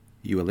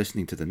You are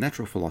listening to The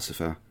Natural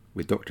Philosopher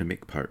with Dr.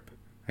 Mick Pope,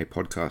 a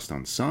podcast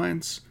on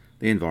science,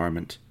 the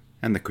environment,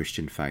 and the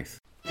Christian faith.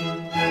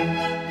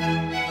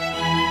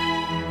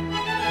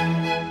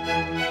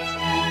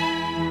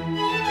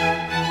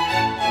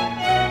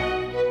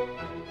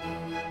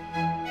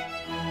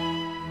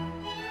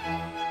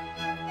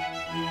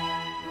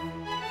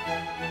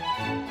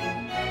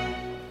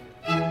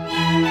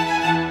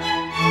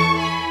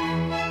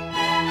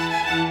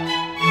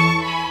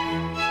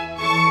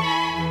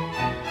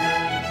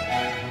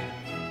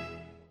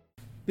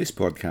 This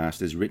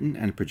podcast is written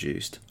and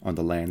produced on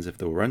the lands of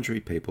the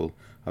Wurundjeri people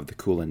of the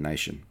Kulin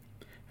Nation,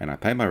 and I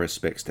pay my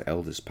respects to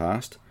elders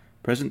past,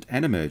 present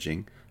and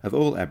emerging of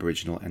all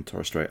Aboriginal and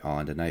Torres Strait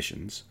Islander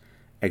nations,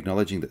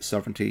 acknowledging that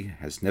sovereignty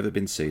has never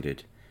been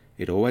ceded.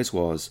 It always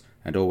was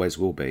and always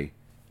will be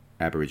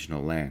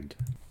Aboriginal land.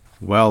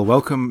 Well,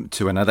 welcome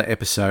to another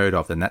episode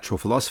of The Natural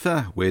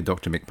Philosopher with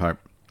Dr. Mick Pope.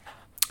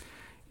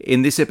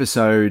 In this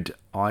episode,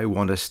 I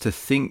want us to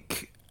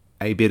think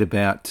a bit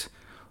about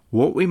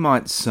what we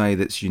might say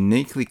that's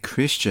uniquely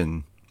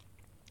Christian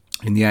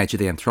in the age of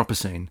the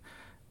Anthropocene,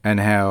 and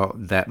how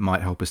that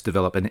might help us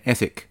develop an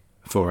ethic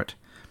for it.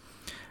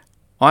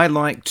 I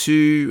like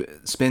to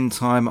spend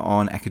time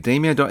on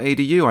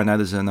academia.edu. I know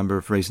there's a number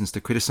of reasons to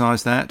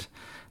criticise that,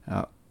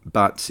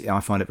 but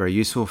I find it very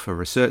useful for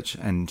research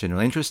and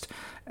general interest.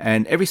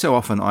 And every so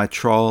often I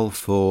troll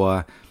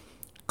for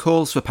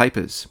calls for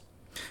papers.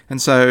 And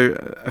so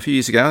a few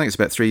years ago, I think it's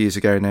about 3 years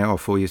ago now, or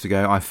 4 years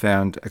ago, I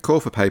found a call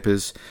for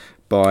papers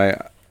by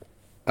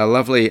a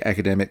lovely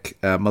academic,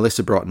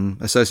 Melissa Broughton,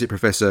 Associate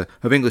Professor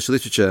of English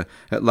Literature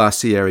at La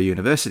Sierra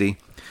University.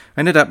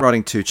 I ended up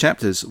writing 2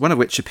 chapters, one of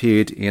which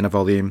appeared in a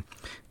volume,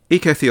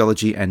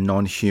 Eco-Theology and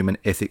Non-Human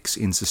Ethics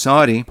in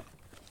Society,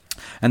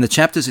 and the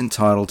chapter's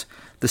entitled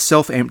The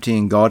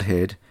Self-Emptying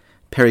Godhead,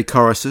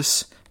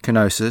 Perichoresis,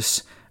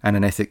 Kenosis, and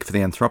an Ethic for the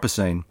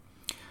Anthropocene.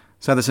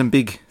 So there's some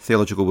big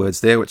theological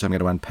words there, which I'm going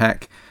to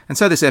unpack. And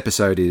so this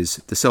episode is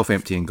The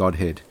Self-Emptying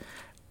Godhead,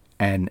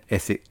 an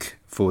Ethic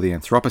for the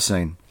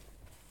Anthropocene.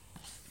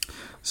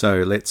 So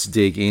let's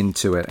dig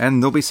into it.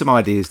 And there'll be some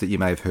ideas that you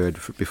may have heard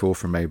before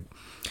from me.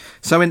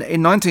 So in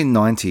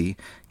 1990,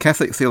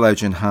 Catholic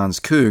theologian Hans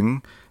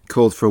Küng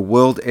called for a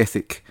world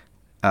ethic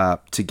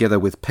together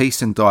with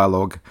peace and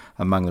dialogue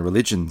among the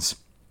religions.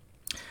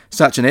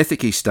 Such an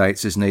ethic, he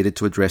states, is needed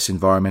to address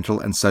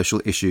environmental and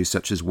social issues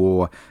such as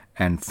war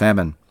and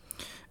famine.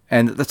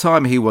 And at the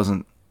time he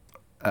wasn't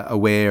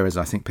aware, as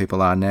I think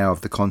people are now,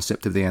 of the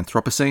concept of the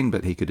Anthropocene,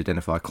 but he could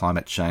identify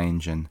climate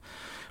change and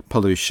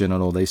pollution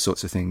and all these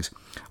sorts of things.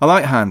 I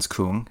like Hans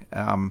Küng.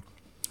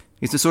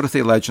 He's the sort of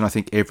theologian I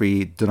think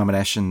every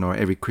denomination or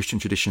every Christian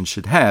tradition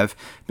should have,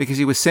 because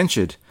he was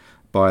censured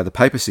by the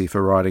papacy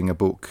for writing a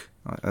book,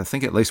 I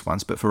think at least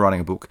once, but for writing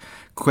a book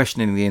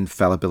questioning the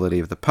infallibility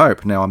of the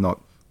Pope. Now, I'm not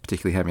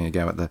particularly having a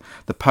go at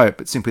the Pope,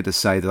 but simply to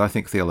say that I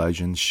think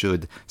theologians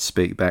should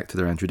speak back to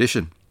their own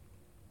tradition.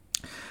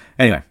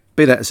 Anyway,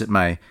 be that as it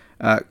may,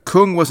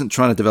 Küng wasn't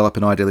trying to develop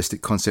an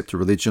idealistic concept of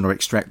religion or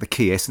extract the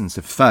key essence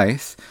of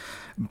faith,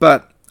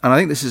 but, and I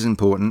think this is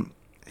important,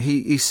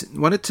 he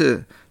wanted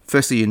to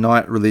firstly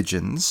unite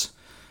religions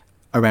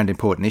around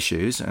important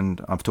issues,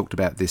 and I've talked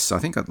about this, I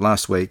think,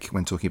 last week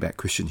when talking about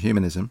Christian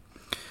humanism,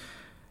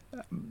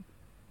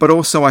 but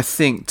also I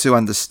think to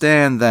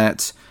understand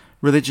that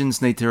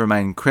religions need to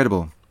remain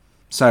credible.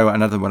 So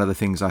another one of the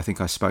things I think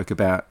I spoke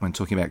about when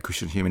talking about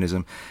Christian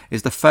humanism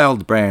is the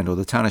failed brand or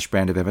the tarnished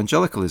brand of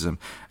evangelicalism.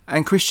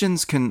 And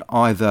Christians can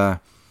either,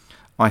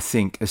 I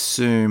think,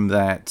 assume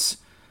that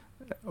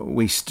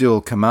we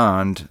still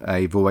command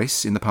a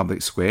voice in the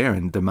public square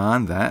and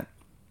demand that,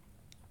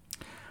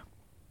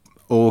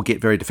 or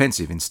get very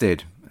defensive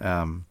instead.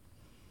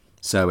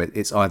 So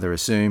it's either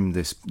assume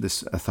this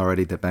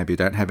authority that maybe you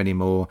don't have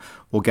anymore,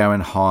 or go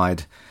and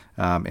hide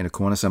in a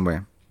corner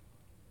somewhere.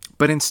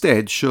 But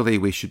instead, surely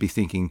we should be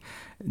thinking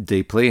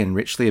deeply and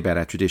richly about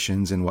our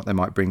traditions and what they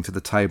might bring to the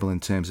table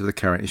in terms of the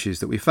current issues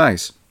that we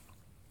face.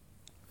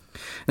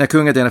 Now,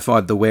 Küng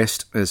identified the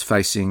West as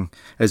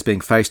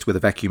being faced with a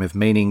vacuum of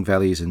meaning,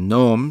 values and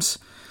norms,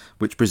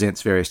 which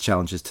presents various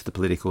challenges to the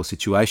political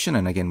situation.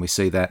 And again, we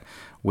see that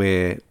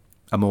where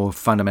a more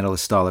fundamentalist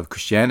style of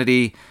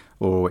Christianity,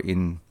 or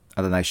in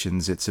other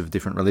nations it's of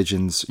different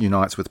religions,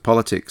 unites with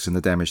politics and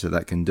the damage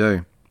that can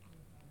do.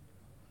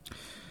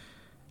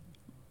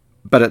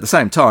 But at the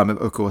same time,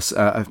 of course,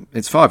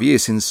 it's 5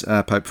 years since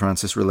Pope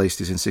Francis released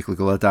his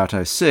encyclical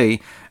Laudato Si,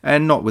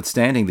 and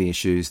notwithstanding the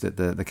issues that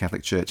the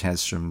Catholic Church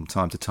has from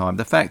time to time,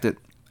 the fact that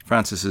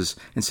Francis's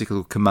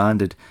encyclical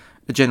commanded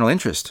a general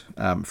interest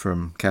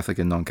from Catholic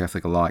and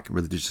non-Catholic alike,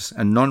 religious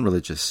and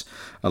non-religious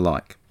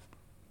alike.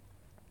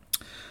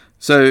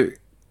 So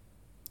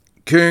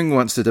Küng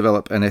wants to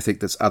develop an ethic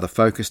that's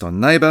other-focused on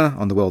neighbour,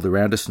 on the world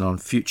around us, and on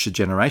future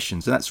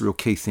generations. And that's a real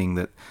key thing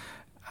that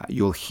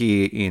you'll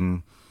hear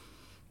in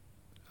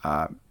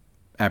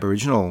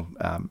Aboriginal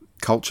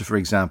culture, for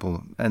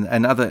example,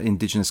 and other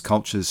Indigenous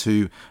cultures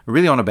who are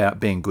really on about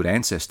being good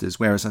ancestors,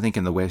 whereas I think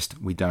in the West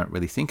we don't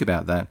really think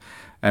about that.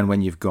 And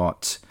when you've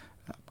got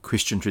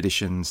Christian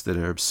traditions that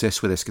are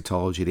obsessed with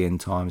eschatology, the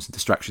end times,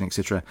 destruction,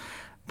 etc.,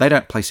 they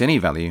don't place any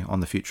value on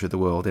the future of the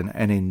world,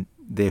 and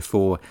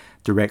therefore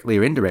directly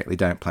or indirectly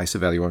don't place a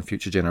value on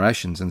future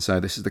generations. And so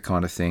this is the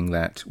kind of thing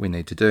that we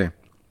need to do.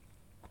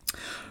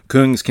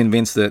 Kung's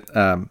convinced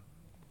that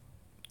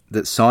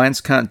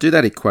science can't do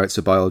that. He quotes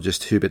a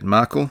biologist, Hubert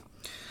Markle,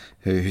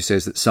 who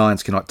says that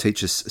science cannot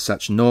teach us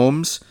such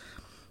norms,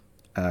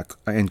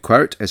 end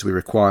quote, as we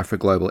require for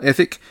global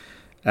ethic,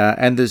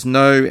 and there's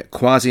no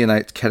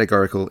quasi-innate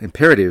categorical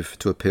imperative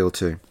to appeal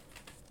to.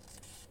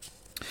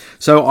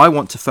 So I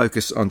want to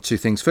focus on two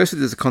things. Firstly,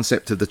 there's the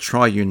concept of the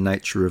triune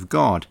nature of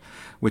God,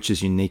 which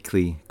is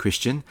uniquely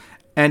Christian,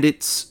 and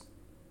it's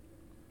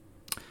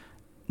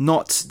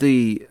not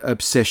the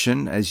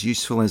obsession, as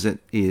useful as it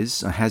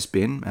is, or has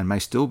been, and may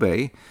still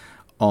be,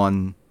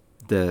 on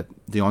the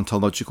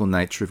ontological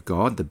nature of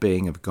God, the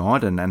being of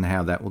God, and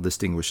how that will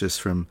distinguish us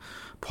from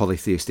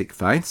polytheistic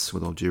faiths,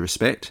 with all due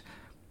respect.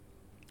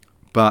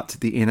 But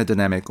the inner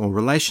dynamic or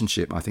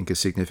relationship, I think, is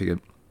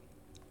significant.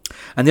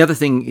 And the other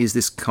thing is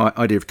this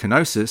idea of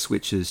kenosis,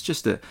 which is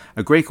just a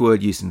Greek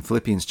word used in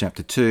Philippians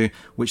chapter 2,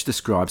 which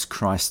describes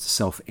Christ's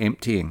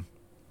self-emptying.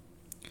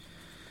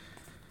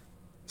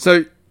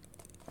 So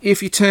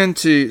if you turn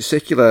to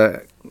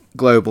secular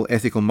global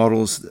ethical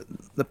models,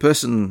 the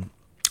person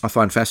I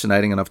find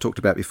fascinating, and I've talked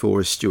about before,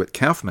 is Stuart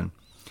Kauffman.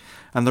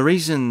 And the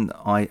reason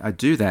I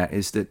do that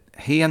is that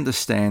he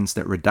understands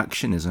that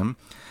reductionism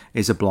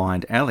is a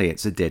blind alley.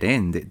 It's a dead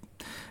end.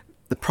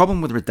 The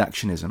problem with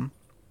reductionism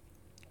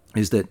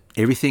is that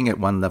everything at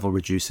one level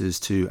reduces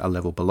to a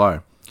level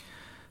below.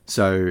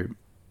 So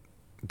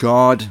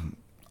God,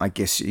 I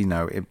guess,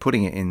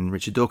 putting it in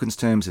Richard Dawkins'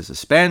 terms, is a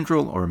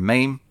spandrel or a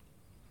meme.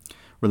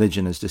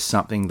 Religion is just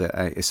something that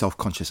a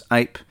self-conscious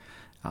ape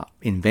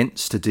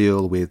invents to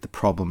deal with the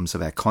problems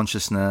of our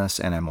consciousness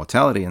and our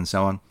mortality and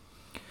so on.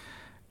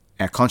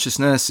 Our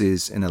consciousness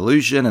is an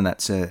illusion, and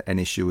that's an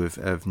issue of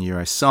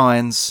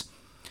neuroscience,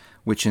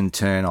 which in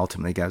turn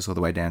ultimately goes all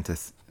the way down to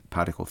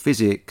particle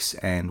physics,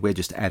 and we're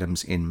just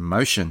atoms in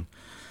motion.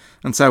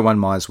 And so one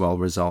might as well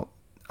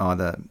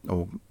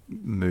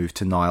move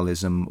to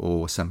nihilism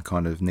or some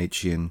kind of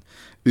Nietzschean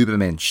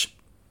Übermensch,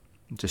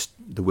 just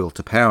the will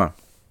to power.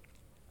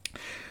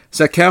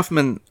 So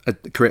Kauffman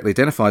correctly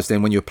identifies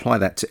then, when you apply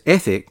that to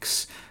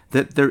ethics,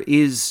 that there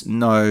is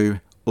no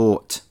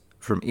ought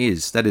from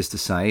is. That is to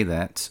say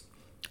that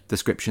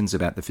descriptions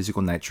about the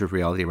physical nature of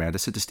reality around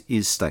us are just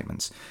is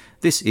statements.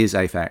 This is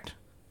a fact.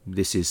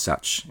 This is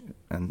such.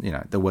 And,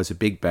 there was a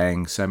Big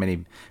Bang so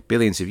many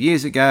billions of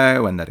years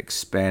ago, and that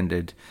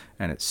expanded,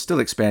 and it's still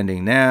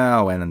expanding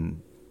now,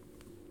 and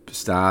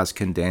stars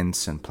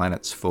condense, and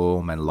planets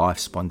form, and life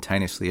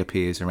spontaneously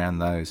appears around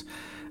those,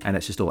 and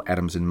it's just all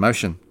atoms in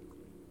motion.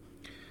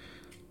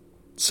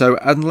 So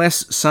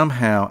unless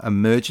somehow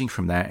emerging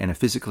from that in a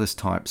physicalist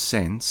type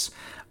sense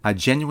are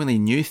genuinely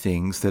new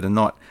things that are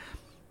not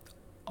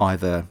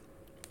either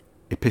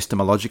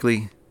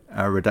epistemologically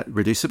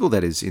reducible,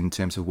 that is in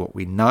terms of what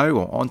we know,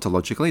 or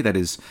ontologically, that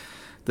is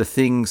the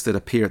things that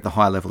appear at the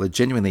high level are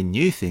genuinely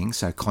new things,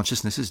 so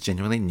consciousness is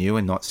genuinely new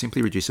and not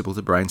simply reducible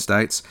to brain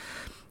states,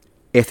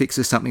 ethics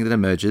is something that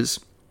emerges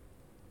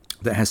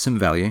that has some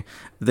value,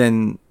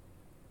 then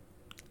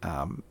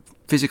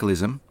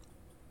physicalism,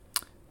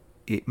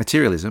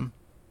 materialism,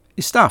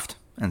 is stuffed,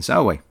 and so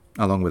are we,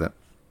 along with it.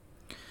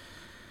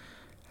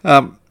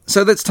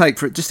 So let's take,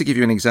 just to give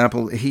you an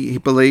example, he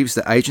believes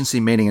that agency,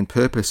 meaning, and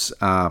purpose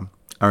are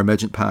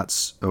emergent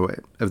parts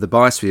of the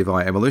biosphere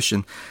via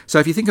evolution. So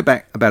if you think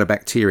about a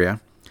bacteria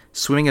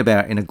swimming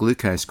about in a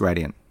glucose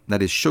gradient,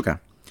 that is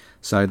sugar,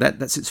 so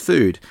that's its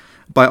food.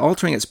 By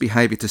altering its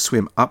behaviour to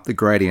swim up the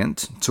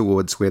gradient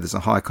towards where there's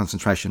a high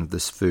concentration of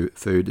this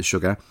food, the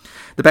sugar,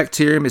 the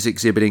bacterium is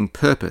exhibiting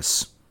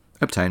purpose,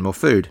 obtain more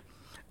food,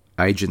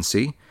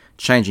 agency,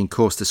 changing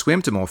course to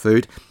swim to more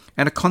food,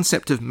 and a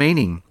concept of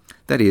meaning,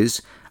 that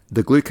is,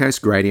 the glucose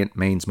gradient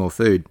means more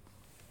food.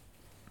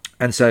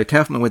 And so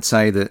Kauffman would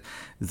say that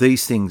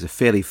these things are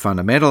fairly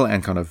fundamental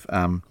and kind of,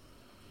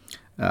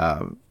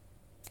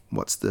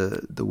 what's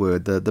the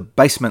word, the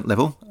basement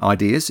level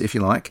ideas, if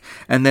you like.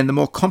 And then the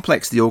more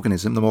complex the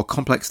organism, the more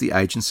complex the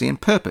agency and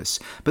purpose.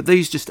 But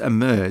these just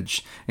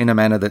emerge in a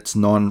manner that's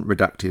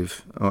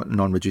non-reductive or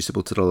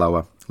non-reducible to the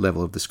lower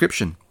level of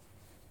description.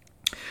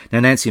 Now,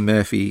 Nancy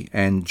Murphy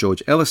and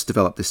George Ellis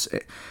developed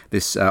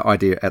this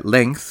idea at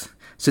length,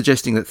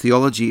 suggesting that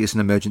theology is an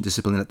emergent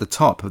discipline at the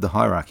top of the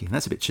hierarchy. And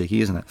that's a bit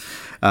cheeky, isn't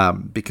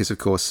it? Because, of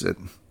course,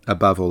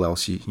 above all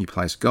else, you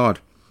place God.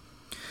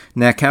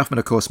 Now, Kauffman,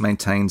 of course,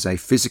 maintains a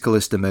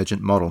physicalist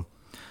emergent model,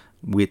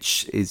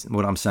 which is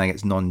what I'm saying,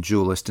 it's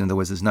non-dualist. In other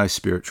words, there's no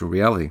spiritual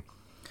reality.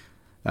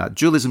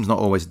 Dualism is not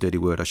always a dirty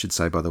word, I should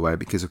say, by the way,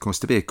 because, of course,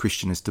 to be a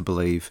Christian is to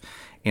believe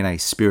in a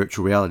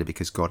spiritual reality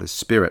because God is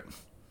spirit.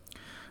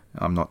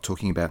 I'm not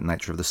talking about the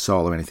nature of the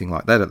soul or anything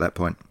like that at that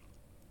point.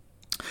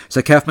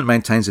 So Kauffman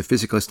maintains a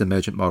physicalist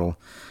emergent model,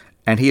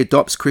 and he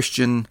adopts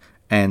Christian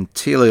and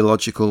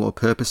teleological or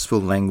purposeful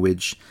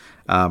language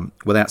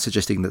without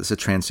suggesting that there's a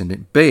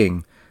transcendent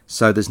being.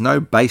 So there's no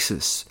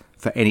basis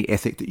for any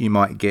ethic that you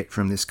might get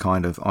from this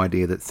kind of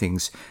idea that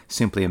things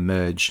simply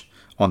emerge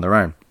on their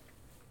own.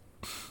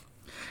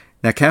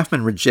 Now,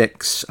 Kaufman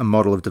rejects a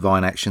model of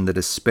divine action that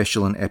is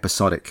special and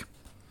episodic.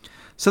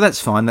 So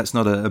that's fine. That's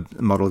not a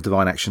model of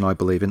divine action I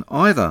believe in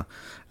either.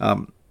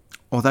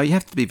 Although you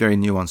have to be very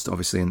nuanced,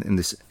 obviously, in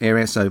this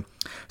area. So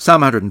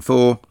Psalm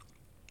 104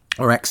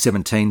 or Acts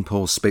 17,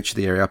 Paul's speech to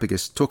the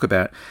Areopagus, talk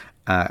about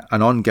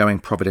an ongoing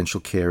providential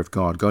care of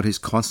God. God who's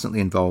constantly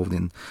involved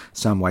in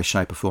some way,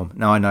 shape or form.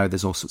 Now, I know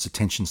there's all sorts of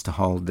tensions to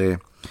hold there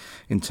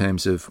in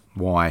terms of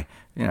why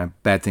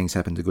bad things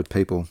happen to good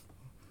people.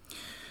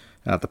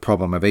 The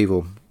problem of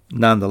evil.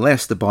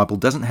 Nonetheless, the Bible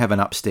doesn't have an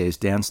upstairs,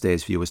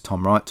 downstairs view, as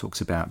Tom Wright talks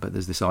about, but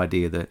there's this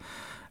idea that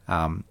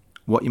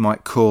what you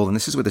might call, and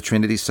this is where the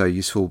Trinity is so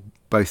useful,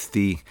 both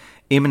the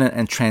immanent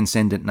and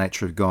transcendent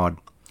nature of God.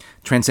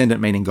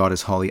 Transcendent meaning God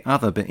is wholly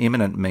other, but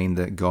immanent mean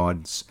that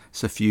God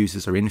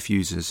suffuses or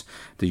infuses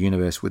the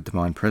universe with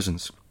divine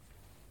presence.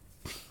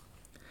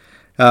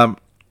 And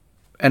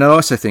I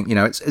also think,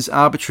 it's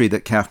arbitrary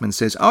that Kaufman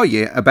says, oh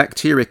yeah, a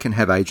bacteria can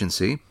have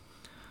agency,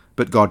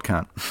 but God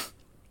can't.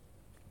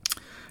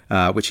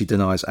 Which he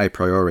denies a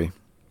priori.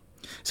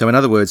 So in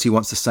other words, he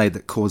wants to say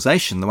that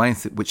causation, the way in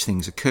which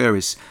things occur,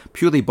 is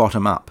purely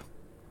bottom up.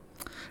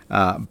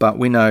 But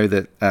we know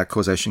that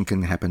causation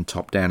can happen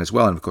top down as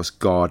well. And of course,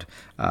 God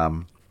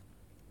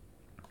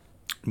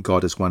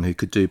is one who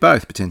could do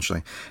both,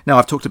 potentially. Now,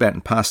 I've talked about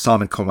in past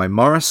Simon Conway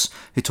Morris,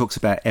 who talks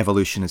about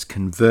evolution as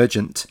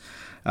convergent,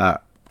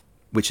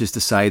 which is to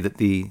say that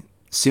the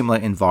similar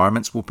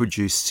environments will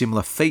produce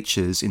similar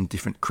features in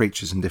different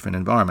creatures in different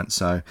environments.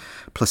 So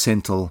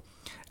placental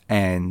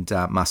and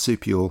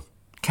marsupial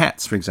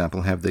cats, for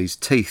example, have these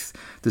teeth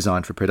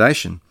designed for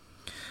predation.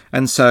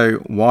 And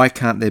so why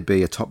can't there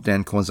be a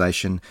top-down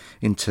causation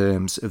in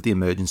terms of the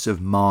emergence of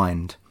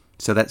mind?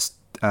 So that's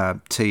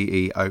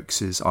T.E.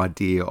 Oakes's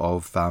idea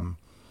of,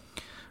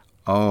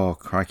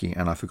 crikey,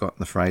 and I've forgotten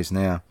the phrase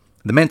now,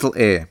 the mental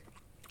air.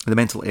 The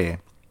mental air.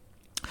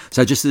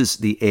 So just as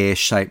the air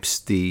shapes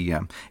the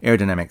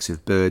aerodynamics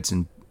of birds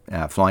and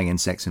flying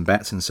insects and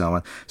bats and so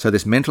on. So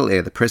this mental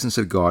air, the presence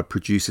of God,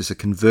 produces a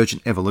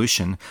convergent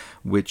evolution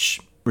which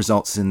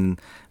results in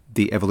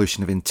the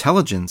evolution of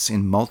intelligence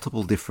in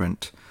multiple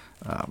different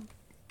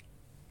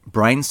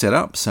brain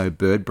setups. So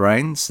bird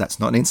brains, that's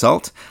not an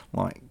insult,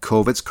 like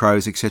corvids,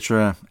 crows,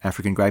 etc.,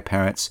 African grey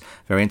parrots,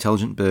 very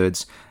intelligent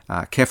birds,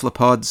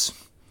 cephalopods,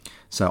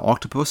 so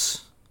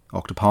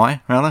octopi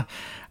rather,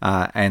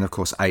 and of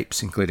course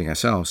apes, including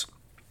ourselves.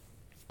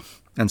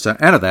 And so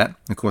out of that,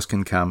 of course,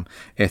 can come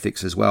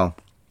ethics as well.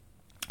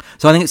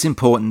 So I think it's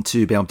important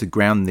to be able to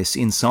ground this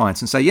in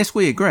science and say, yes,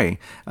 we agree.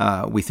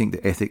 We think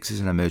that ethics is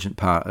an emergent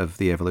part of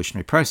the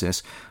evolutionary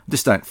process.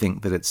 Just don't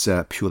think that it's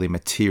a purely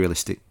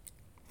materialistic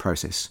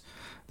process.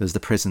 There's the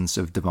presence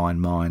of divine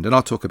mind. And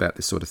I'll talk about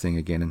this sort of thing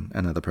again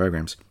in other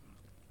programs.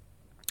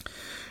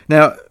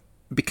 Now,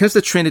 because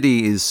the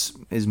Trinity is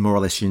more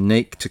or less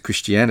unique to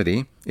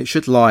Christianity, it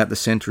should lie at the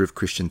centre of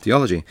Christian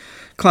theology.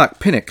 Clark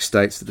Pinnock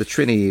states that the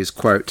Trinity is,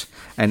 quote,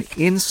 an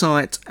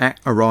insight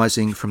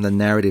arising from the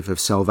narrative of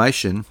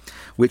salvation,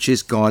 which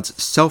is God's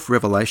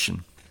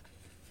self-revelation.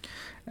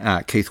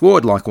 Keith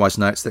Ward likewise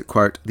notes that,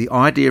 quote, the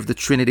idea of the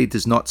Trinity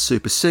does not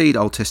supersede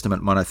Old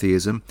Testament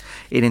monotheism.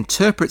 It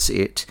interprets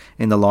it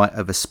in the light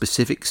of a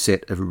specific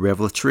set of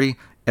revelatory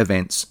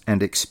events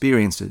and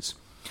experiences.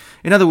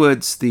 In other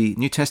words, the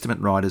New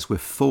Testament writers were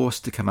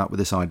forced to come up with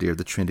this idea of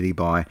the Trinity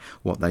by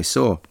what they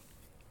saw.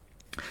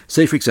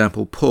 See, for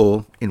example,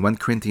 Paul in 1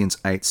 Corinthians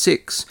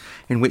 8:6,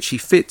 in which he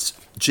fits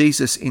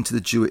Jesus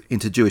into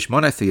Jewish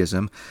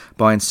monotheism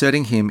by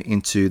inserting him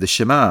into the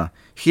Shema,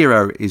 Hear,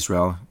 O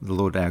Israel, the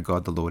Lord our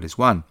God, the Lord is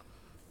one.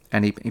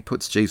 And he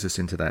puts Jesus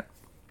into that.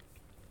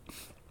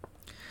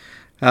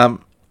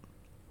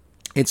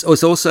 It's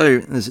also,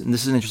 this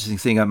is an interesting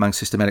thing among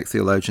systematic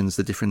theologians,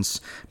 the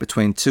difference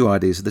between two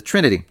ideas of the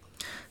Trinity.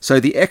 So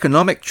the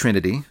economic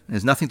Trinity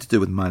has nothing to do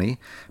with money,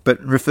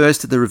 but refers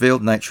to the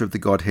revealed nature of the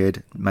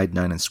Godhead made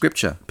known in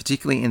Scripture,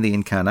 particularly in the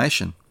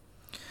Incarnation.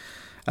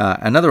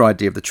 Another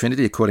idea of the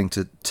Trinity, according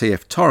to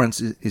T.F. Torrance,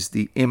 is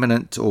the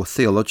immanent or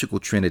theological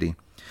Trinity,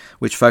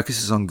 which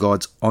focuses on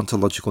God's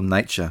ontological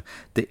nature,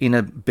 the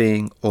inner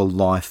being or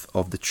life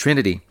of the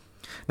Trinity.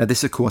 Now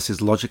this, of course,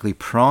 is logically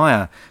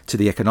prior to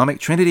the economic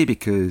Trinity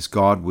because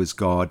God was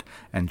God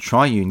and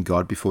triune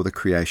God before the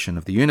creation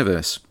of the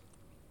universe.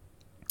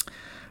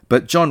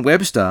 But John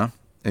Webster,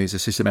 who's a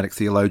systematic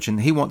theologian,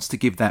 he wants to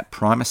give that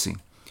primacy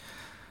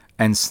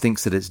and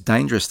thinks that it's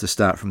dangerous to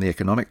start from the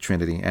economic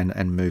Trinity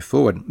and move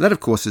forward. That,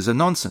 of course, is a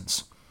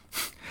nonsense.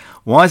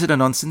 Why is it a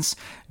nonsense?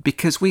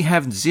 Because we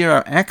have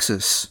zero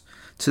access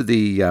to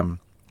the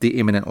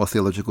immanent or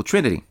theological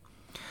Trinity.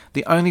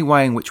 The only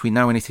way in which we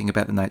know anything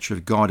about the nature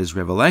of God is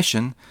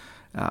revelation,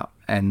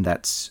 and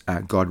that's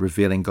God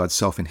revealing God's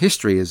self in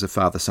history as the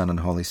Father, Son, and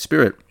Holy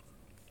Spirit.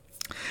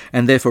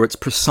 And therefore, it's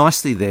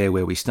precisely there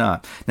where we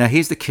start. Now,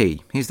 here's the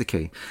key.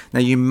 Now,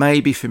 you may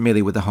be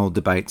familiar with the whole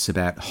debates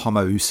about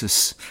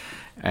homoousis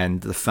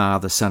and the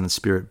Father, Son, and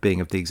Spirit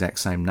being of the exact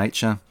same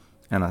nature.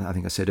 And I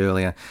think I said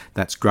earlier,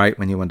 that's great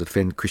when you want to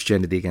defend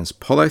Christianity against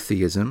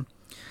polytheism.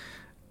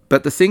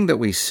 But the thing that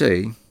we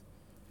see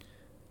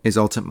is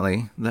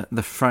ultimately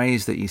the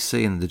phrase that you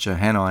see in the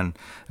Johannine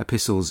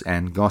epistles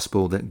and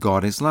gospel, that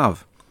God is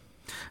love.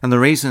 And the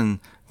reason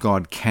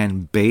God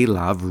can be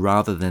love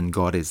rather than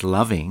God is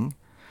loving,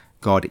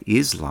 God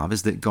is love,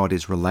 is that God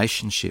is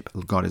relationship.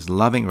 God is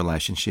loving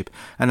relationship,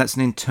 and that's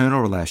an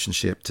internal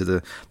relationship to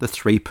the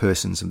three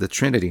persons of the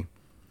Trinity.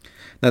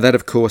 Now that,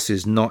 of course,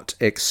 is not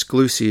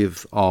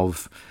exclusive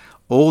of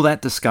all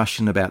that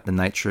discussion about the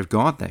nature of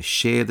God. They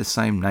share the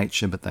same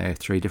nature, but they are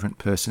three different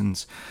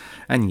persons.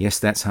 And yes,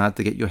 that's hard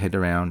to get your head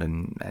around,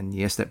 and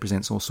yes, that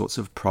presents all sorts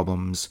of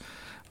problems.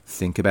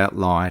 Think about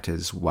light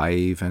as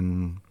wave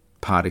and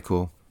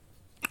particle,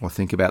 or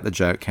think about the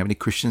joke, how many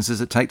Christians does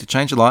it take to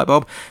change a light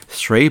bulb?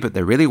 3, but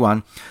they're really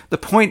 1. The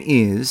point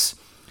is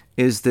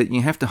that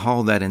you have to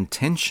hold that in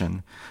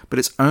tension, but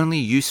it's only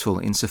useful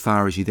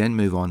insofar as you then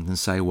move on and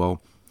say,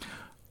 well,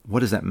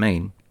 what does that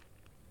mean?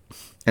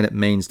 And it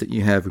means that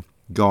you have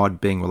God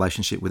being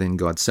relationship within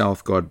God's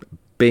self, God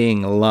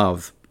being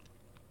love.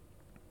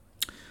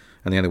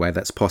 And the only way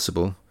that's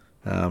possible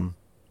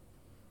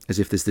is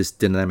if there's this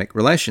dynamic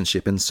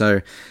relationship. And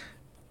so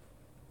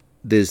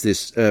there's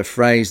this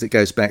phrase that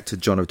goes back to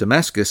John of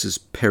Damascus as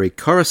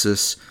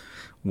perichoresis,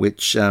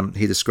 which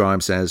he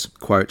describes as,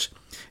 quote,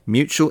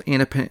 mutual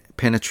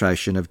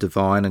interpenetration of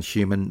divine and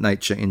human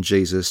nature in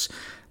Jesus,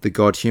 the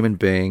God-human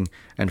being,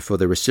 and for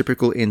the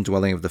reciprocal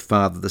indwelling of the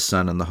Father, the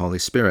Son, and the Holy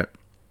Spirit.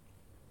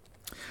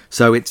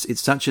 So it's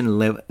such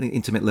an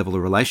intimate level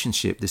of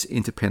relationship, this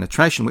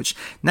interpenetration, which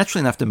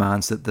naturally enough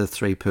demands that the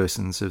three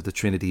persons of the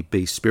Trinity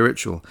be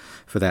spiritual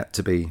for that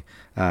to be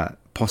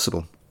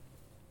possible.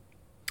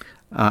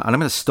 And I'm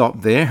going to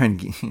stop there,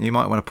 and you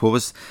might want to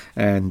pause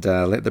and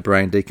let the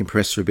brain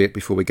decompress for a bit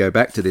before we go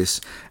back to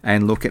this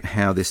and look at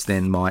how this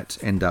then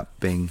might end up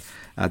being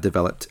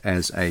developed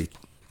as an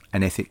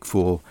ethic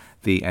for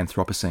the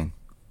Anthropocene.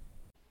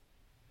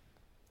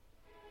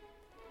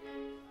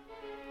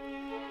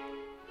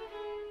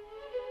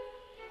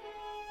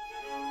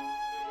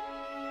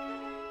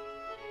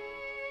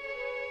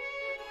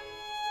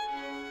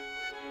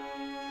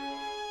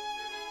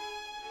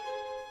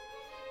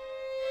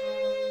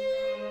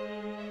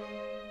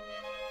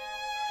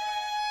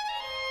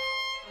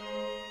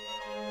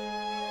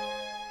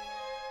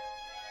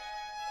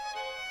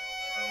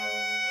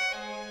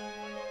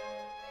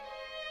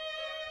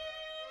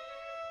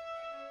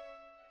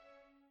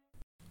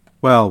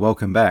 Well,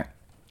 welcome back.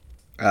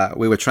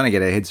 We were trying to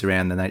get our heads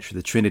around the nature of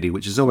the Trinity,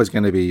 which is always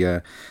going to be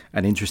an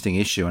interesting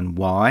issue. And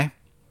why?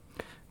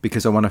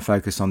 Because I want to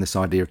focus on this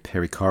idea of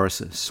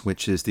perichoresis,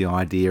 which is the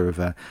idea of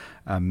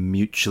a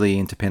mutually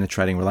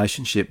interpenetrating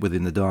relationship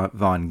within the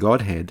divine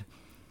Godhead,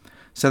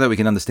 so that we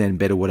can understand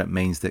better what it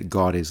means that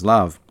God is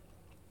love.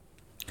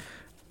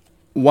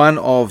 One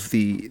of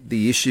the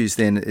issues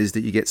then is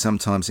that you get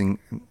sometimes in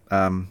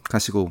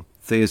classical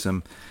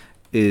theism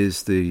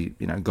is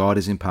God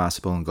is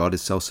impassible and God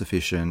is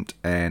self-sufficient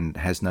and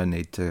has no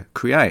need to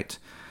create.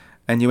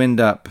 And you end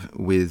up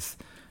with,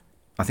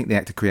 I think, the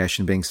act of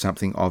creation being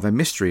something of a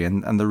mystery.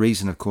 And the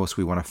reason, of course,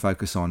 we want to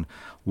focus on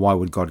why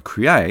would God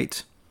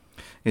create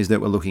is that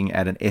we're looking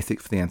at an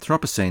ethic for the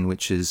Anthropocene,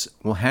 which is,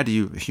 well, how do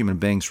you human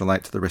beings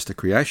relate to the rest of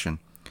creation?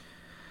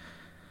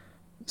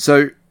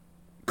 So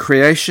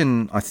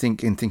creation, I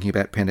think, in thinking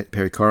about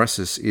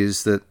perichoresis,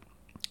 is that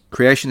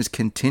creation is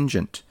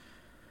contingent,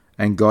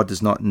 and God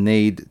does not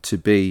need to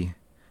be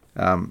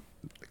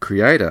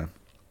creator.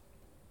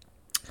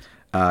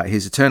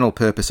 His eternal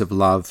purpose of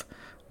love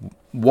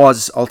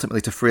was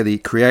ultimately to freely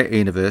create a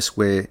universe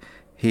where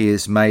he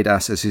has made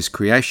us as his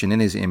creation in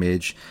his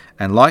image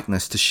and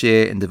likeness to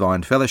share in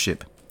divine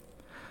fellowship.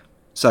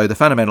 So the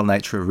fundamental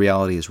nature of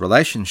reality is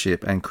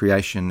relationship, and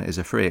creation is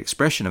a free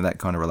expression of that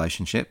kind of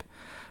relationship,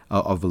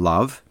 of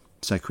love.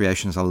 So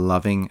creation is a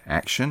loving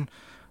action,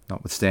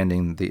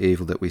 notwithstanding the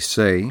evil that we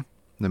see,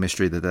 the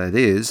mystery that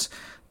is,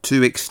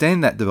 to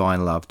extend that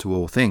divine love to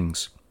all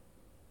things.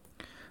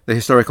 The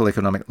historical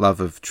economic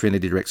love of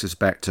Trinity directs us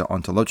back to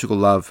ontological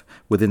love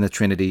within the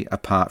Trinity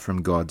apart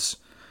from God's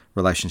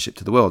relationship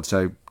to the world.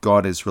 So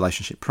God is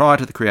relationship prior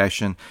to the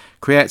creation,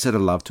 creates out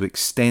of love to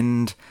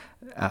extend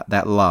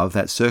that love,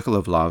 that circle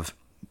of love,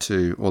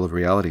 to all of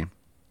reality.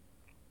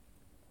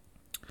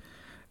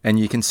 And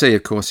you can see,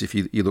 of course, if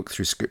you look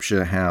through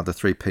Scripture, how the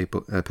three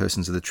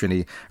persons of the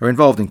Trinity are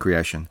involved in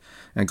creation.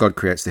 And God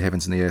creates the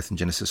heavens and the earth in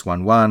Genesis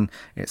 1:1.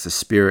 It's the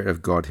Spirit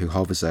of God who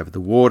hovers over the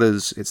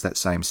waters. It's that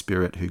same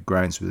Spirit who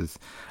groans with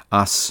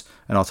us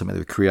and ultimately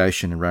with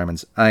creation in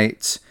Romans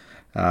 8,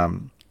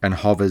 and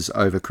hovers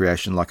over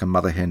creation like a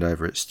mother hen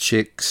over its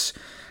chicks.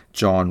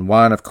 John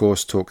 1, of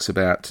course, talks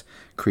about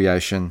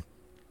creation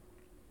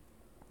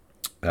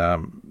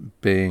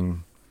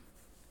being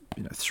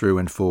through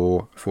and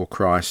for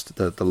Christ,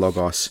 the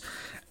Logos,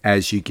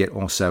 as you get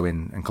also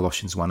in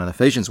Colossians 1 and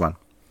Ephesians 1.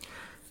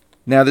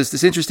 Now, there's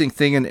this interesting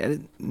thing,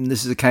 and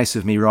this is a case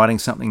of me writing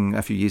something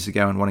a few years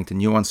ago and wanting to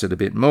nuance it a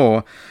bit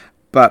more,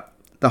 but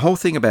the whole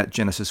thing about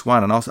Genesis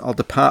 1, and I'll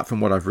depart from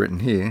what I've written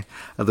here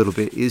a little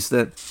bit, is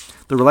that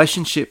the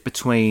relationship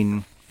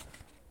between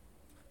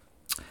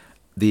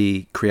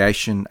the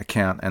creation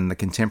account and the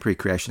contemporary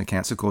creation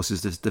accounts, of course,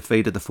 is the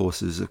defeat of the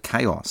forces of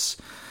chaos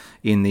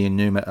in the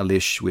Enuma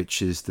Elish,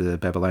 which is the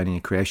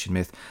Babylonian creation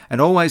myth. And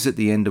always at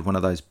the end of one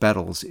of those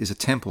battles is a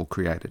temple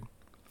created.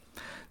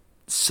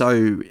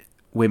 So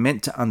we're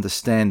meant to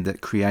understand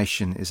that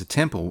creation is a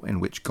temple in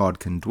which God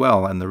can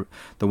dwell, and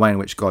the way in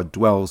which God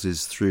dwells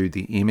is through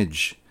the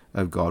image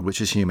of God,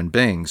 which is human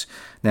beings.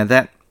 Now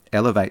that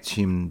elevates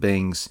human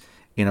beings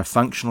in a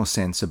functional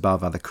sense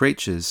above other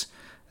creatures,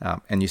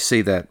 and you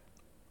see that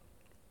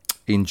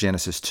in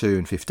Genesis 2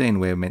 and 15,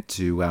 we're meant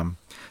to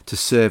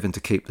serve and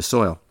to keep the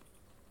soil.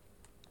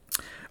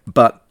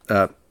 But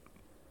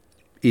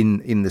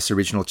in this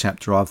original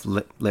chapter, I've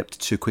leapt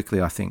too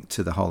quickly, I think,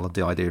 to the whole of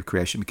the idea of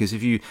creation, because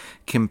if you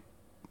can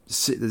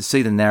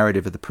see the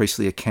narrative of the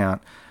priestly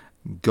account,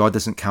 God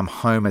doesn't come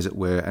home, as it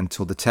were,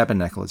 until the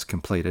tabernacle is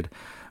completed.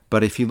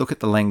 But if you look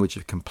at the language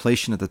of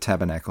completion of the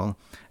tabernacle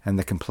and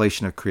the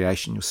completion of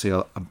creation, you'll see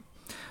a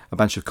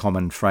bunch of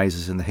common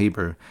phrases in the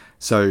Hebrew.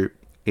 So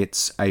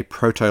it's a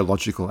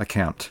protological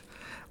account,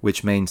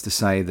 which means to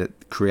say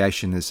that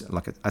creation is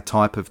like a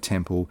type of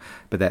temple,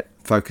 but that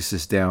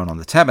focuses down on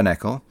the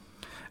tabernacle.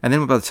 And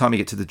then by the time you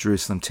get to the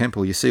Jerusalem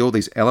temple, you see all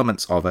these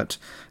elements of it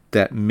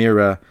that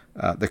mirror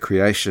the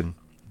creation.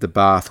 The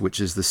bath,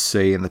 which is the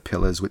sea, and the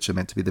pillars, which are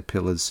meant to be the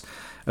pillars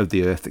of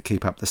the earth that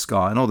keep up the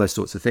sky, and all those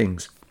sorts of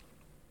things.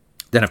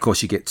 Then, of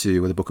course, you get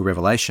to the book of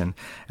Revelation,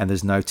 and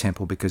there's no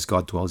temple because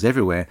God dwells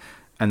everywhere.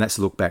 And that's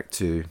a look back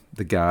to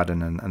the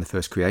garden and the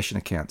first creation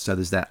account. So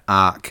there's that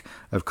arc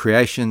of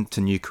creation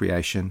to new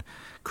creation.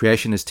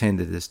 Creation is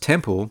tended as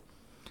temple,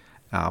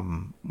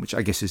 which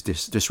I guess is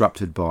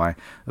disrupted by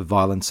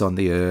violence on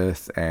the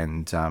earth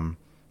and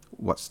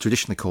what's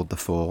traditionally called the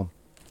fall,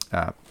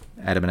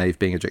 Adam and Eve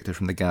being ejected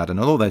from the garden,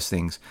 and all those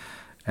things.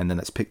 And then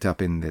it's picked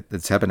up in the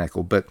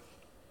tabernacle. But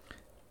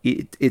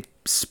it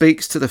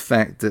speaks to the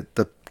fact that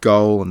the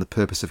goal and the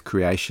purpose of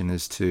creation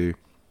is to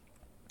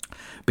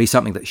be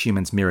something that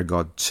humans mirror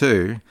God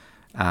to,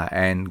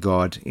 and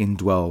God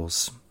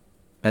indwells,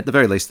 at the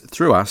very least,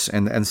 through us.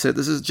 And so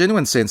there's a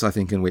genuine sense, I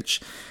think, in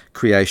which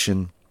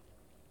creation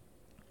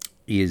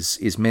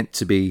is meant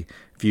to be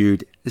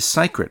viewed as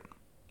sacred.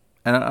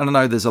 And I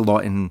know there's a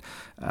lot in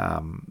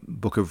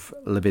book of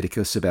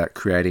Leviticus about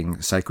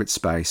creating sacred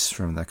space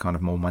from the kind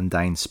of more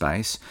mundane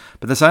space,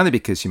 but that's only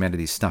because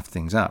humanity stuffed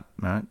things up,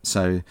 right?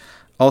 So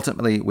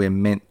ultimately, we're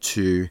meant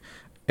to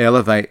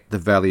elevate the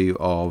value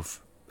of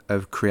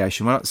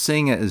creation. We're not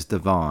seeing it as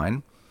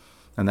divine,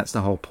 and that's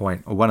the whole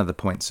point, or one of the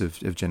points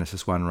of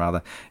Genesis 1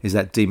 rather, is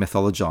that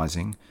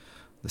demythologizing.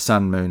 The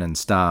sun, moon and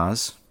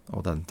stars,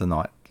 or the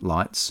night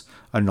lights,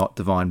 are not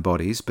divine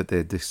bodies, but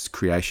they're just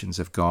creations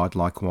of God.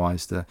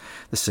 Likewise the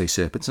sea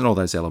serpents and all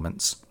those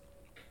elements,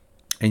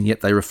 and yet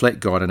they reflect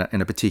God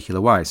in a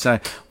particular way. So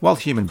while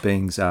human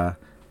beings are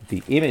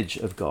the image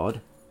of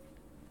God,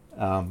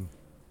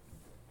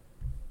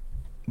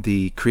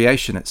 the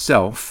creation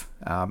itself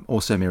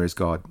also mirrors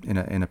God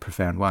in a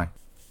profound way.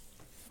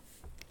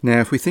 Now,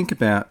 if we think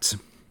about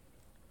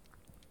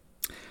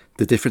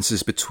the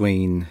differences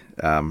between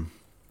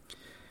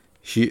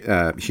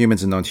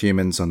humans and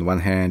non-humans on the one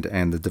hand,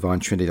 and the divine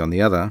Trinity on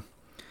the other,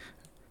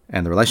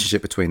 and the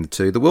relationship between the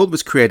two, the world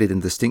was created in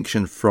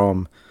distinction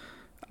from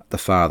the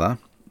Father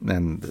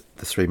and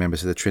the three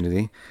members of the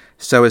Trinity,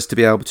 so as to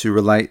be able to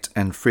relate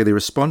and freely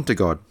respond to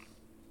God.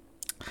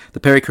 The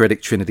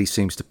perichoretic Trinity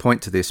seems to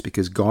point to this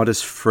because God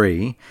is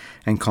free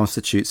and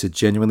constitutes a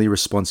genuinely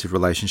responsive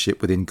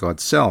relationship within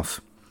God's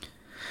self.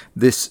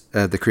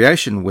 The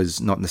creation was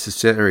not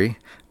necessary,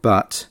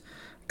 but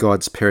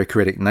God's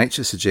perichoretic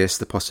nature suggests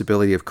the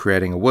possibility of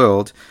creating a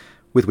world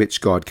with which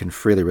God can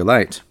freely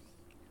relate.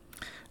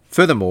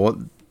 Furthermore,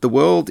 the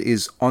world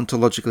is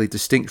ontologically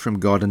distinct from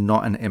God and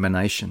not an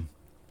emanation.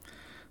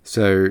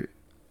 So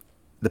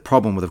the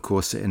problem with, of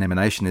course, an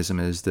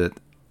emanationism is that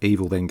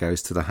evil then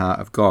goes to the heart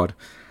of God.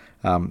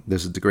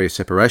 There's a degree of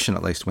separation,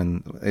 at least,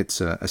 when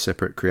it's a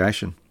separate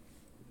creation.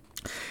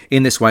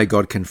 In this way,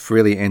 God can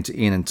freely enter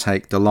in and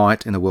take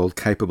delight in a world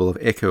capable of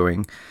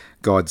echoing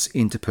God's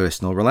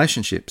interpersonal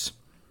relationships.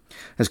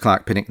 As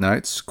Clark Pinnock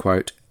notes,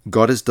 quote,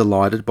 God is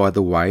delighted by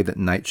the way that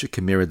nature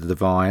can mirror the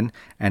divine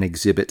and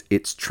exhibit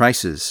its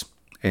traces,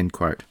 end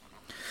quote,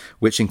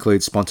 which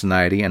includes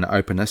spontaneity and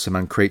openness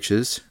among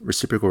creatures,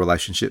 reciprocal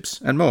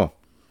relationships, and more.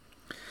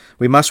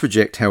 We must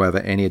reject, however,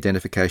 any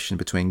identification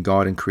between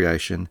God and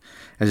creation,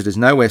 as it is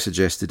nowhere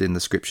suggested in the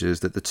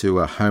scriptures that the two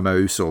are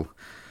homoousial,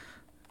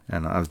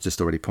 and I've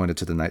just already pointed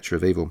to the nature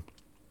of evil.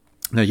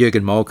 Now,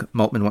 Jürgen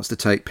Moltmann wants to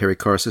take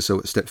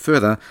perichoresis a step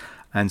further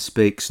and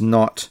speaks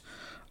not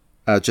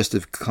just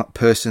of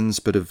persons,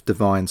 but of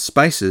divine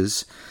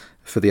spaces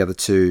for the other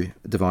two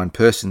divine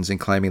persons, in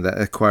claiming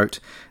that, quote,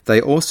 they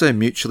also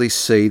mutually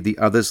see the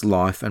other's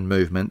life and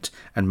movement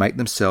and make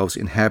themselves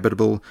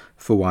inhabitable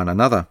for one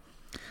another.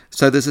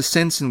 So there's a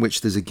sense in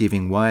which there's a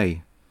giving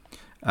way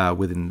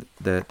within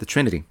the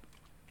Trinity.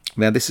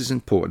 Now, this is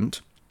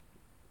important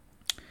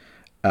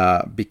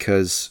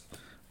because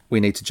we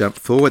need to jump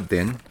forward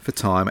then for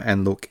time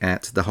and look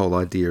at the whole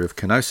idea of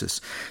kenosis.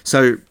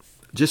 So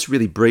just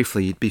really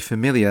briefly, you'd be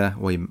familiar,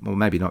 or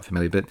maybe not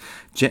familiar, but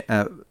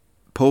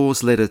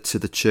Paul's letter to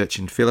the church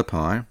in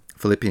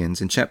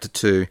Philippians, in chapter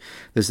 2,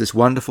 there's this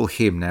wonderful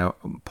hymn. Now,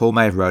 Paul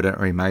may have wrote it,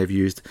 or he may have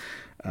used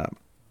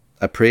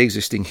a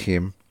pre-existing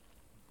hymn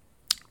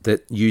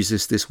that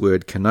uses this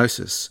word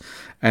kenosis,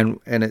 and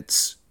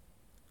it's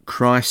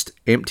Christ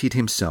emptied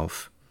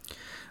himself.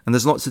 And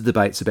there's lots of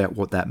debates about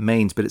what that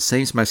means, but it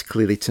seems most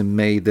clearly to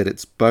me that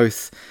it's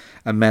both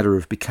a matter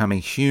of becoming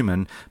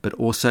human, but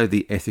also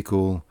the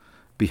ethical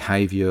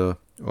behavior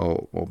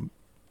or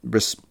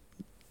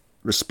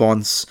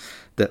response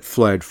that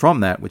flowed from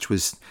that, which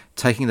was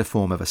taking the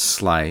form of a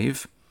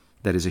slave,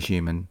 that is a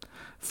human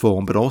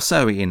form, but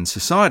also in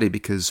society,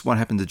 because what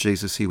happened to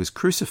Jesus? He was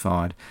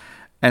crucified,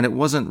 and it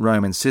wasn't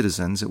Roman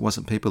citizens, it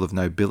wasn't people of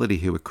nobility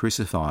who were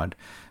crucified,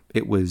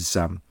 it was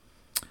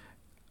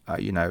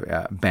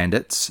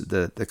bandits,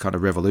 the kind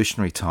of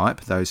revolutionary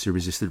type, those who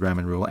resisted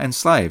Roman rule, and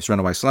slaves,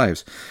 runaway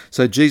slaves.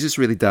 So Jesus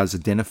really does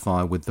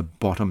identify with the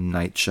bottom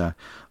nature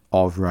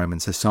of Roman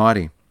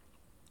society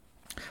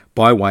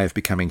by way of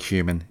becoming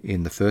human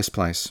in the first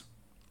place.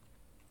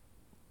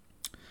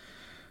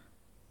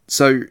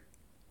 So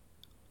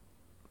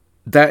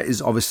that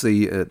is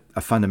obviously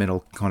a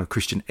fundamental kind of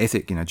Christian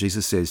ethic.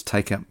 Jesus says,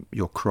 take up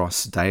your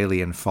cross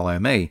daily and follow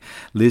me.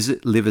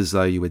 Live as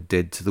though you were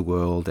dead to the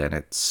world and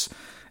its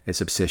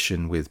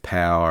obsession with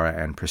power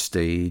and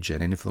prestige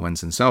and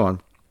influence and so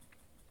on,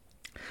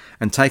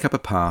 and take up a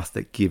path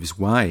that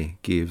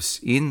gives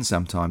in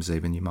sometimes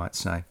even, you might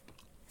say,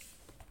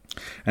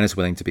 and is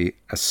willing to be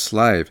a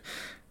slave.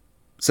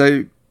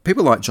 So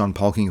people like John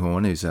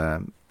Polkinghorne, who's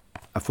a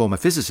former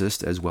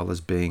physicist as well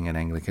as being an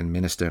Anglican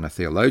minister and a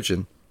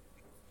theologian,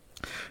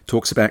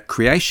 talks about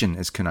creation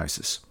as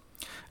kenosis.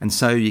 And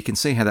so you can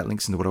see how that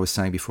links into what I was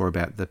saying before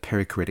about the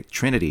perichoretic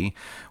Trinity,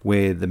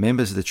 where the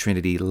members of the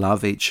Trinity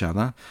love each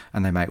other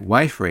and they make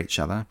way for each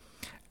other.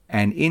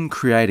 And in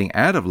creating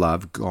out of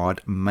love,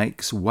 God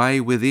makes way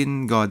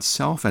within God's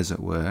self, as it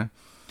were,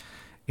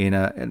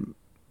 and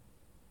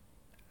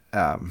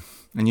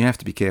you have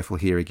to be careful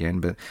here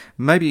again, but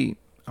maybe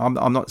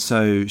I'm not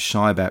so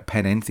shy about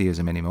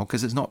panentheism anymore,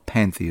 because it's not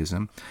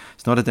pantheism.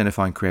 It's not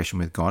identifying creation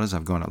with God, as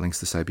I've gone at lengths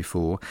to say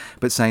before,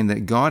 but saying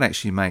that God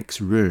actually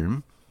makes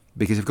room.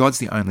 Because if God's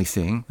the only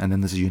thing, and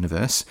then there's a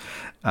universe,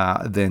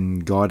 then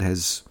God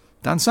has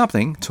done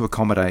something to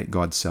accommodate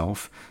God's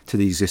self to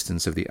the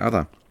existence of the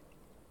other.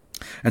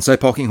 And so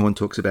Polkinghorne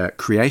talks about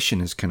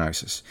creation as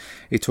kenosis.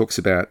 He talks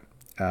about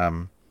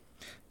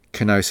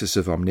kenosis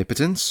of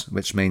omnipotence,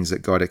 which means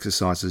that God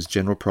exercises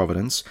general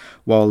providence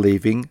while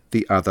leaving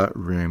the other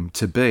room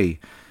to be.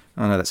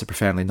 I know that's a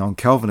profoundly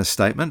non-Calvinist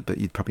statement, but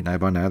you'd probably know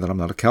by now that I'm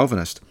not a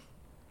Calvinist.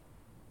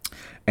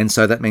 And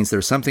so that means there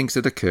are some things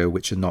that occur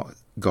which are not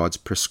God's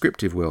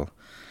prescriptive will.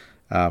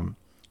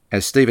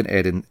 As Stephen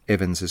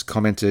Evans has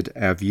commented,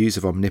 our views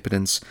of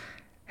omnipotence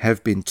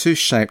have been too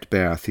shaped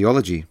by our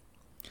theology.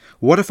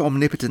 What if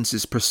omnipotence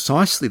is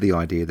precisely the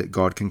idea that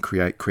God can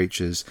create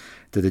creatures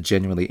that are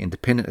genuinely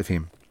independent of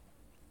him?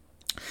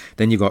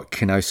 Then you've got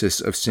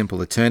kenosis of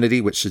simple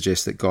eternity, which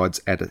suggests that God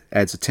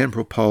adds a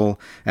temporal pole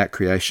at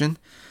creation.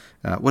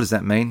 What does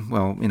that mean?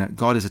 Well,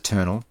 God is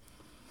eternal.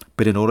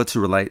 But in order to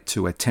relate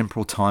to a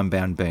temporal,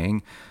 time-bound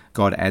being,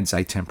 God adds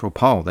a temporal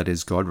pole. That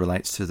is, God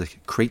relates to the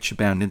creature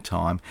bound in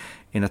time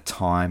in a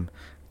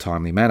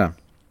timely manner.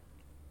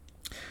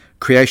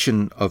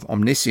 Creation of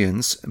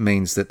omniscience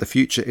means that the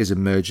future is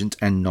emergent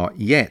and not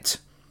yet.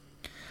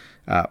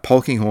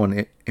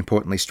 Polkinghorne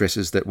importantly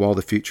stresses that while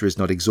the future is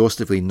not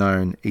exhaustively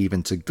known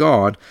even to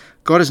God,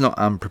 God is not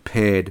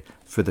unprepared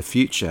for the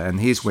future. And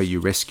here's where you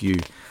rescue,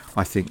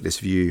 I think, this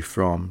view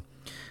from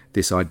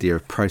this idea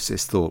of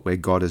process thought, where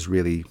God is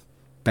really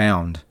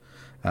bound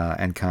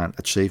and can't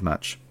achieve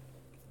much.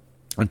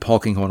 And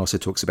Polkinghorne also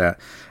talks about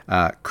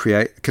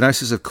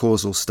kenosis of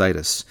causal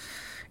status.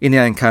 In the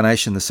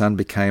Incarnation, the Son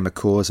became a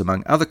cause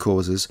among other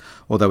causes,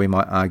 although we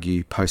might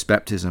argue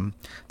post-baptism,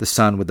 the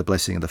Son, with the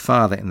blessing of the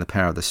Father and the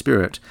power of the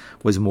Spirit,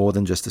 was more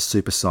than just a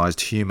supersized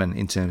human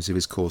in terms of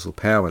his causal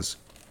powers.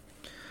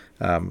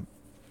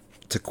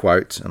 To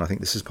quote, and I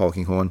think this is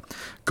Polkinghorne,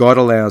 God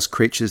allows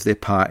creatures their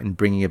part in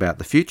bringing about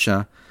the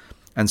future,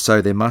 and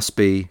so there must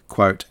be,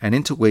 quote, an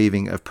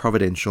interweaving of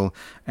providential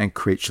and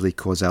creaturely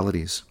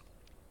causalities.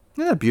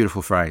 Isn't that a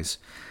beautiful phrase?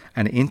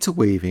 An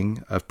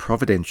interweaving of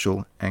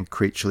providential and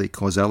creaturely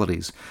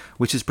causalities,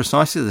 which is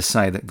precisely to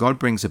say that God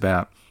brings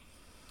about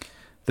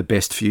the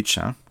best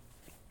future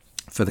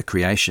for the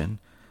creation,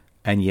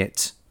 and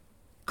yet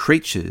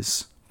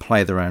creatures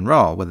play their own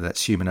role, whether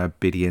that's human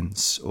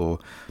obedience or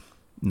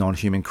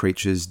non-human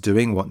creatures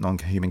doing what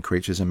non-human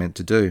creatures are meant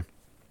to do.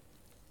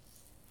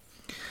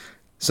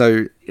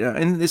 So,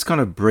 in this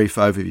kind of brief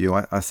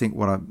overview, I think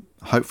what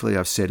hopefully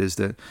I've said is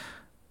that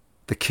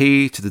the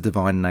key to the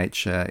divine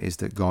nature is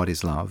that God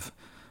is love,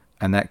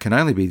 and that can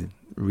only be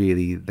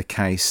really the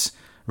case,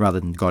 rather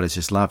than God is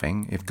just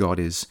loving, if God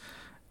is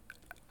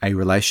a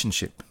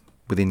relationship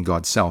within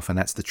God's self, and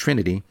that's the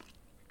Trinity.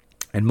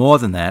 And more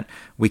than that,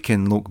 we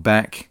can look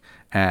back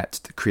at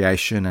the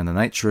creation and the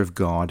nature of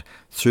God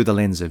through the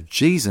lens of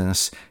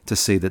Jesus to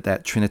see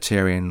that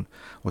Trinitarian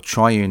or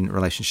triune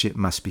relationship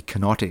must be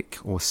kenotic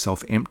or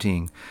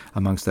self-emptying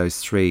amongst those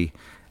three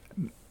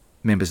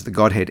members of the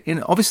Godhead,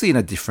 obviously in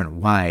a different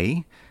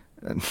way,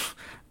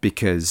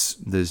 because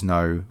there's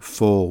no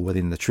fall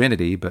within the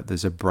Trinity, but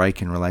there's a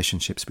break in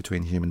relationships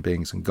between human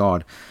beings and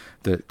God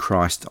that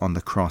Christ on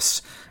the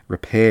cross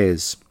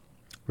repairs,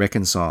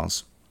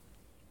 reconciles.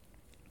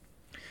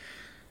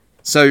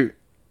 So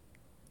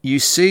you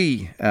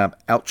see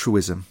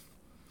altruism,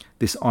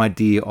 this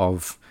idea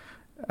of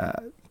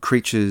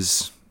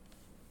creatures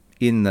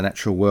in the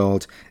natural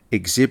world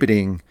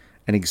exhibiting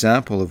an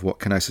example of what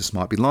kenosis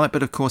might be like.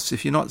 But of course,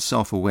 if you're not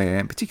self-aware,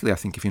 and particularly I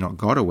think if you're not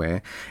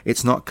God-aware,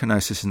 it's not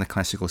kenosis in the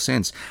classical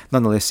sense.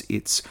 Nonetheless,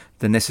 it's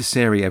the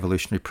necessary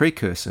evolutionary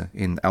precursor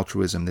in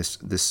altruism,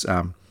 this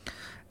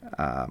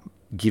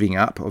giving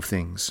up of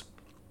things.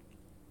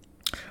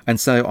 And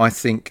so I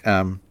think,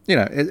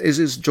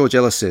 as George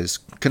Ellis says,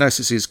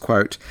 kenosis is,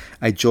 quote,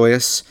 a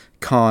joyous,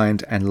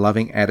 kind and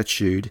loving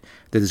attitude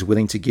that is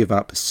willing to give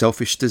up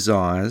selfish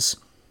desires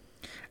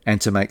and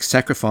to make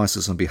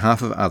sacrifices on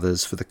behalf of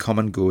others for the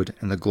common good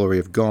and the glory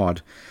of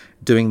God,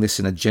 doing this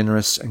in a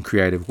generous and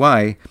creative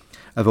way,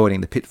 avoiding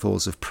the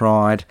pitfalls of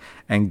pride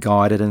and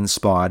guided and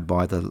inspired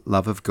by the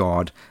love of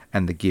God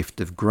and the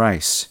gift of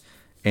grace,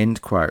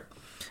 end quote.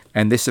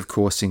 And this, of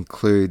course,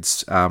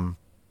 includes,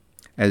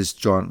 as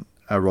John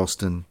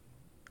Ralston,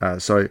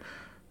 it's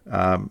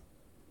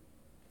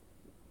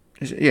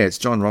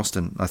John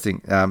Ralston, I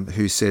think,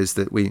 who says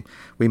that we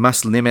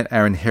must limit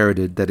our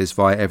inherited, that is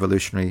via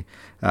evolutionary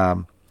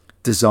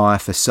desire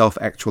for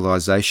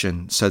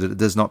self-actualization, so that it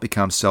does not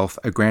become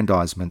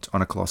self-aggrandizement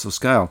on a colossal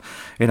scale.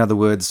 In other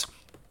words,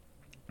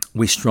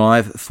 we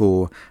strive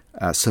for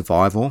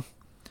survival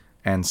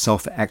and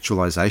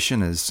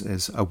self-actualization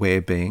as aware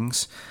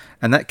beings,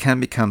 and that can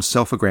become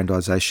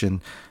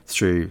self-aggrandization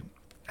through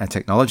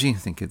technology.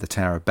 Think of the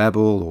Tower of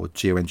Babel or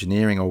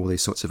geoengineering or all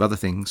these sorts of other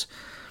things,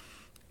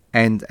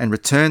 and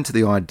return to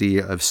the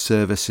idea of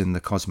service in the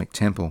cosmic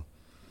temple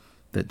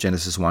that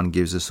Genesis 1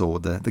 gives us, or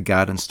the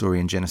garden story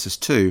in Genesis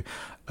 2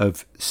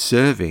 of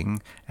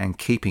serving and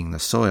keeping the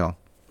soil.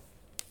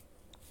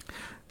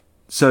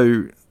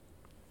 So,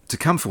 to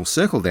come full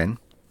circle then,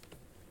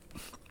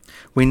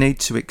 we need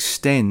to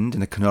extend,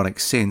 in a kenotic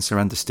sense, our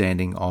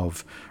understanding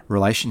of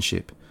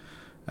relationship,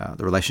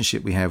 the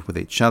relationship we have with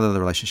each other, the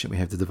relationship we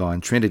have with the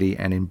divine Trinity,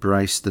 and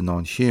embrace the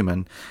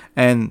non-human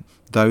and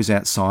those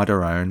outside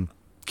our own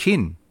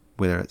kin,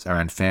 whether it's our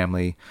own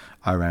family,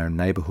 our own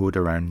neighbourhood,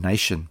 our own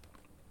nation.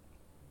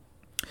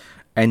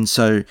 And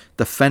so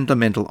the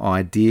fundamental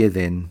idea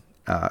then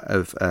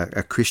of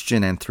a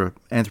Christian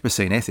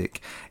Anthropocene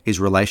ethic is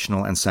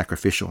relational and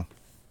sacrificial.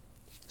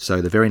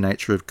 So the very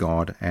nature of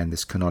God and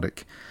this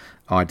kenotic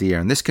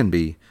idea, and this can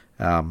be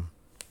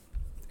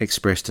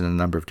expressed in a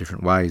number of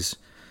different ways.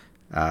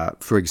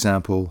 For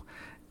example,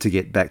 to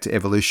get back to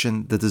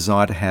evolution, the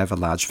desire to have a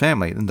large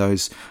family. And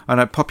I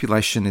know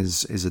population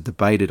is a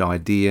debated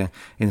idea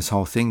in this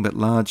whole thing, but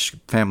large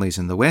families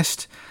in the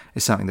West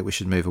is something that we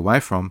should move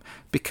away from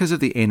because of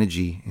the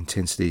energy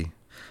intensity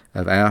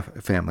of our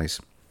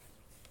families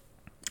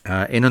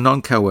in a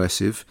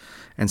non-coercive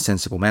and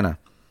sensible manner.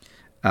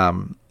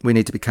 We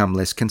need to become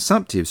less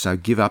consumptive, so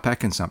give up our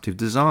consumptive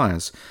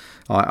desires.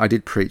 I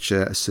did preach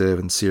a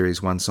sermon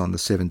series once on the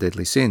 7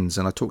 deadly sins,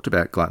 and I talked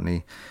about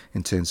gluttony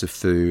in terms of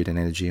food and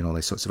energy and all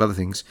these sorts of other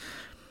things.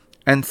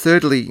 And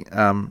thirdly,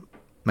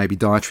 maybe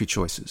dietary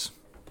choices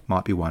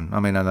might be one. I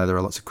mean, I know there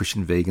are lots of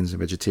Christian vegans and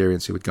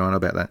vegetarians who would go on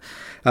about that.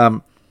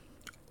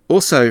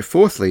 Also,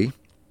 fourthly,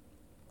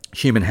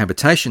 human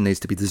habitation needs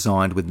to be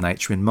designed with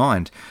nature in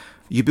mind.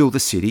 You build a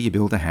city, you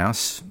build a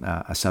house,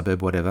 a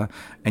suburb, whatever,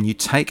 and you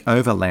take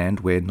over land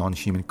where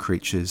non-human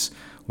creatures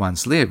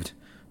once lived.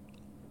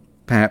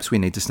 Perhaps we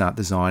need to start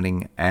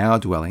designing our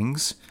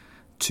dwellings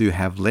to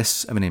have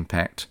less of an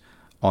impact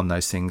on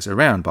those things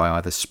around by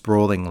either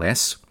sprawling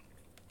less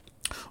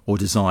or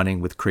designing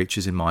with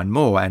creatures in mind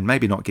more, and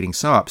maybe not getting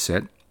so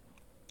upset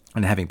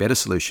and having better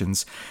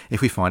solutions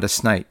if we find a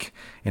snake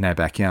in our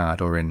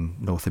backyard, or in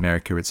North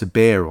America it's a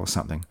bear or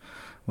something.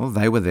 Well,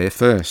 they were there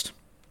first.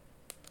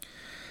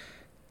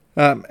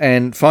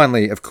 And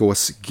finally, of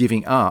course,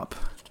 giving up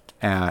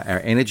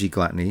our energy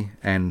gluttony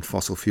and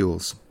fossil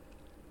fuels,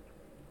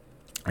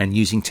 and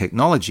using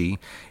technology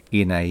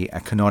in a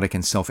kenotic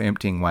and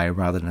self-emptying way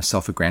rather than a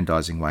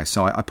self-aggrandizing way.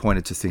 So I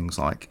pointed to things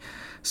like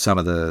some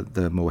of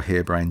the more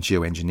harebrained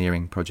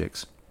geoengineering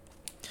projects.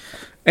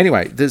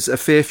 Anyway, there's a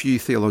fair few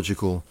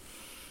theological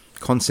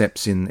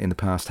concepts in the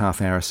past half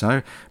hour or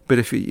so, but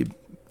if you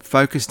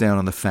focus down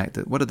on the fact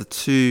that what are the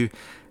two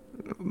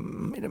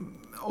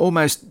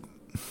almost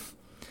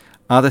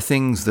other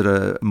things that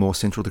are more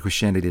central to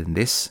Christianity than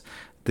this,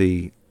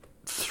 the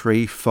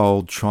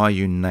threefold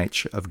triune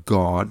nature of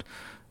God,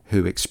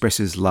 who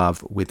expresses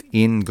love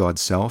within God's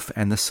self,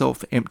 and the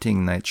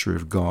self-emptying nature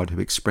of God, who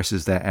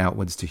expresses that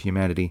outwards to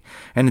humanity,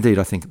 and indeed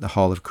I think the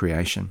whole of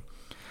creation.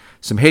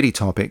 Some heady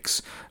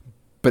topics,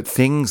 but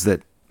things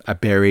that are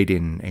buried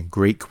in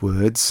Greek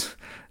words,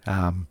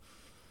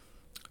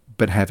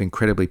 but have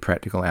incredibly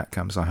practical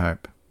outcomes, I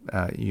hope.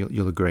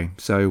 You'll agree.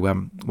 So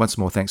once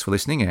more, thanks for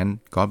listening, and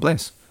God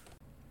bless.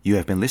 You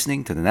have been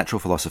listening to The Natural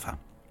Philosopher.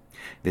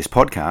 This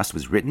podcast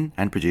was written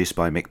and produced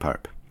by Mick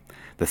Pope.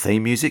 The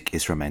theme music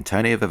is from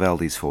Antonio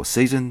Vivaldi's Four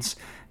Seasons,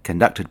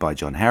 conducted by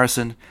John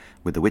Harrison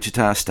with the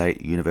Wichita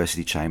State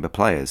University Chamber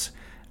Players,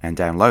 and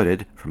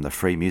downloaded from the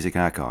Free Music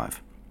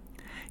Archive.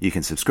 You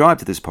can subscribe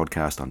to this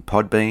podcast on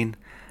Podbean,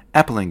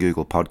 Apple and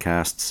Google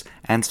Podcasts,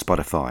 and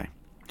Spotify.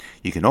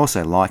 You can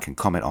also like and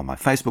comment on my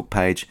Facebook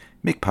page,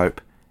 Mick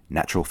Pope,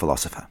 Natural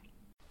Philosopher.